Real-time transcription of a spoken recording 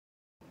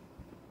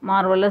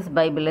Marvelous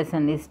Bible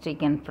lesson is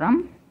taken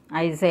from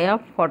Isaiah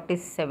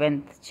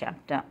 47th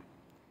chapter.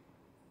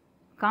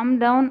 Come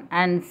down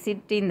and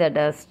sit in the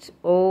dust,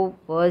 O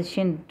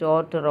virgin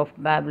daughter of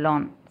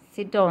Babylon.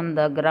 Sit on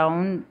the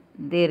ground,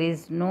 there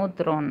is no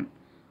throne,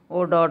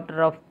 O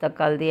daughter of the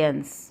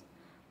Chaldeans.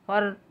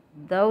 For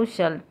thou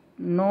shalt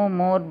no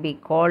more be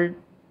called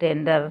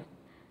tender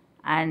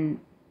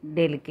and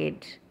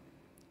delicate.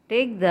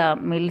 Take the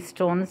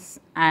millstones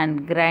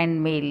and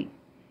grind meal.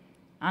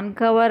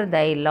 Uncover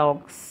thy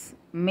locks,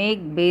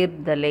 make bare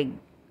the leg,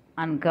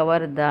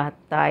 uncover the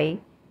thigh,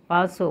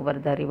 pass over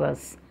the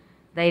rivers.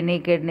 Thy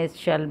nakedness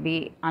shall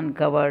be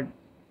uncovered,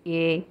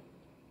 yea,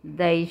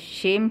 thy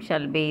shame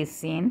shall be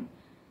seen.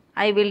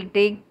 I will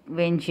take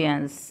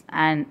vengeance,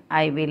 and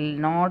I will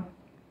not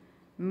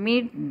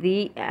meet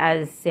thee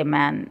as a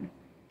man.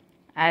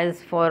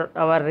 As for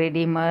our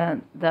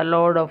Redeemer, the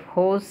Lord of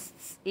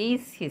hosts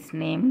is his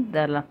name,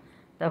 the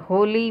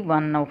Holy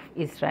One of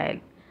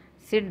Israel.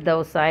 Sit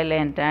thou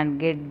silent and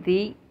get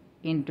thee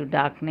into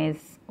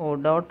darkness, O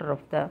daughter of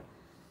the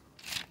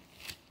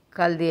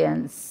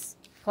Chaldeans.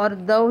 For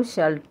thou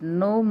shalt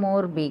no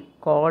more be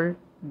called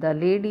the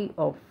Lady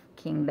of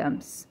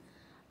Kingdoms.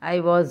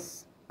 I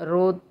was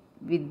wroth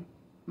with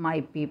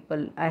my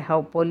people. I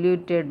have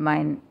polluted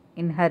mine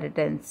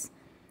inheritance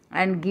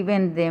and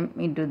given them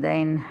into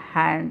thine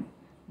hand.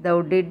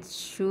 Thou didst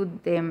shew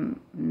them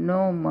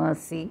no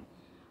mercy.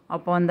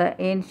 Upon the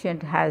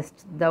ancient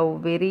hast thou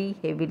very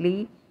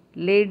heavily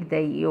laid thy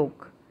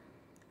yoke,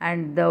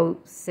 and thou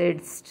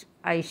saidst,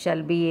 I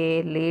shall be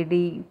a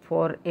lady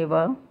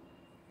forever,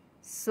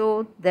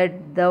 so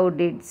that thou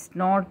didst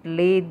not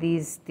lay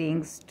these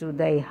things to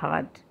thy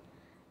heart,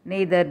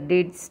 neither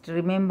didst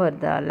remember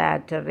the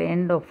latter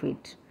end of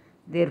it.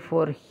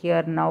 Therefore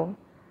hear now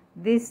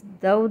this,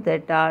 thou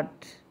that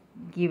art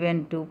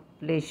given to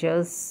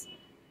pleasures,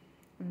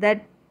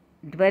 that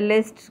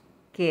dwellest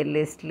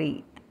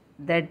carelessly,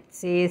 that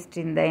sayest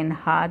in thine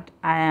heart,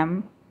 I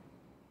am,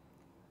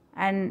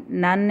 and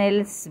none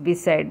else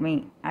beside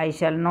me. I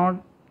shall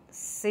not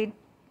sit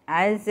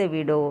as a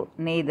widow,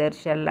 neither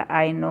shall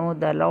I know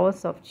the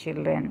loss of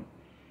children.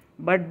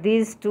 But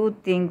these two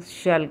things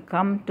shall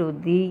come to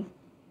thee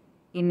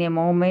in a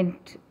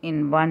moment,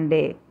 in one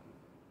day,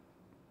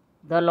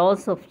 the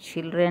loss of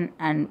children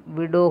and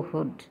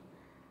widowhood.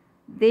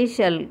 They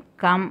shall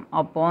come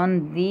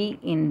upon thee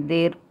in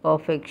their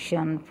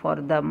perfection, for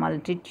the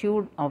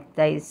multitude of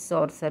thy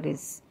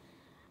sorceries,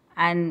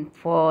 and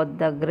for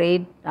the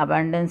great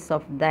abundance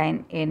of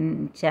thine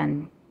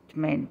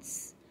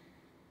enchantments.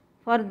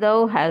 For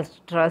thou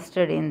hast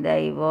trusted in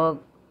thy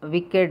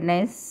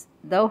wickedness,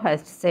 thou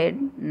hast said,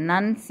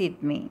 none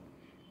seeth me.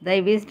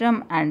 Thy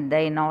wisdom and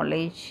thy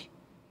knowledge,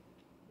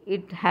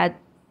 it hath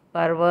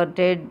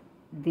perverted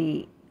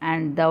thee,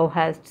 and thou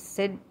hast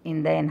said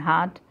in thine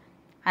heart,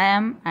 I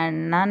am,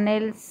 and none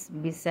else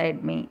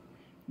beside me.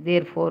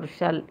 Therefore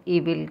shall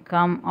evil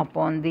come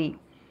upon thee.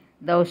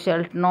 Thou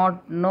shalt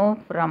not know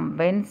from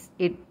whence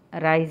it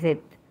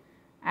riseth,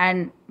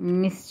 and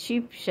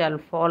mischief shall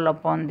fall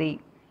upon thee.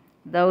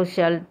 Thou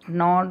shalt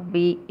not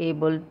be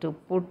able to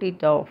put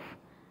it off,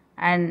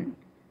 and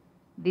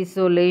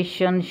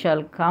desolation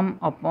shall come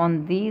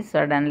upon thee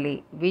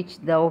suddenly, which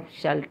thou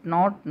shalt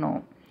not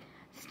know.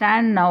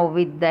 Stand now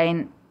with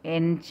thine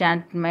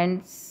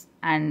enchantments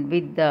and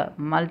with the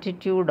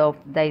multitude of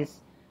thy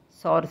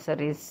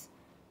sorceries,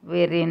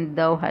 wherein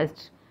thou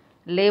hast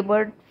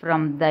labored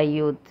from thy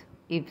youth.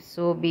 If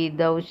so be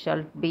thou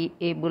shalt be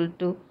able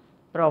to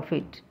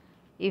profit,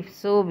 if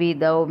so be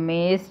thou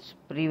mayest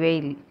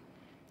prevail.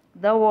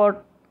 Thou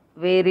art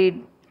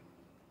wearied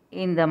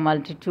in the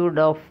multitude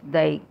of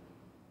thy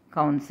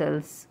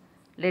counsels.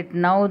 Let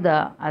now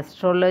the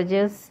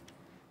astrologers,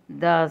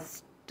 the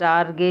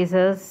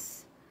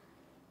stargazers,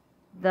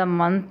 the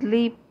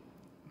monthly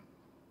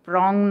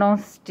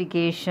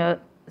prognosticators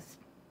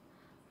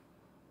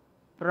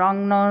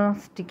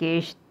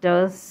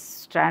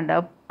stand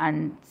up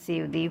and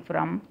save thee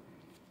from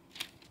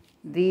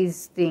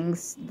these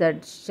things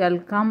that shall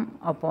come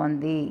upon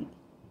thee.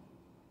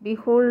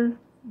 Behold,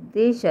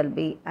 they shall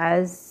be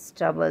as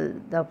stubble,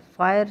 the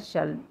fire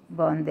shall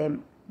burn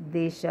them.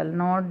 They shall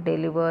not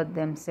deliver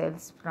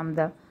themselves from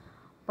the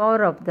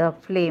power of the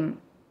flame.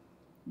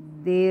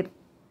 There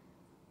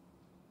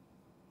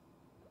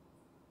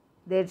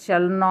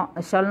shall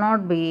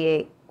not be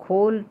a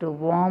coal to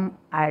warm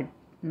at,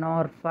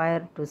 nor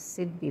fire to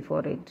sit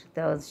before it.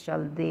 Thus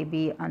shall they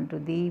be unto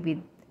thee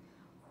with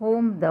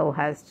whom thou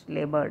hast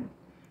labored.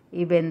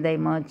 Even thy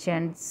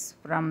merchants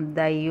from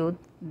thy youth,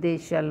 they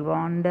shall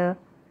wander,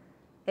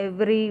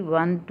 every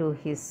one to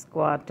his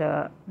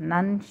quarter.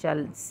 None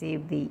shall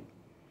save thee.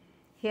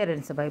 Here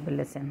ends the Bible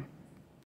lesson.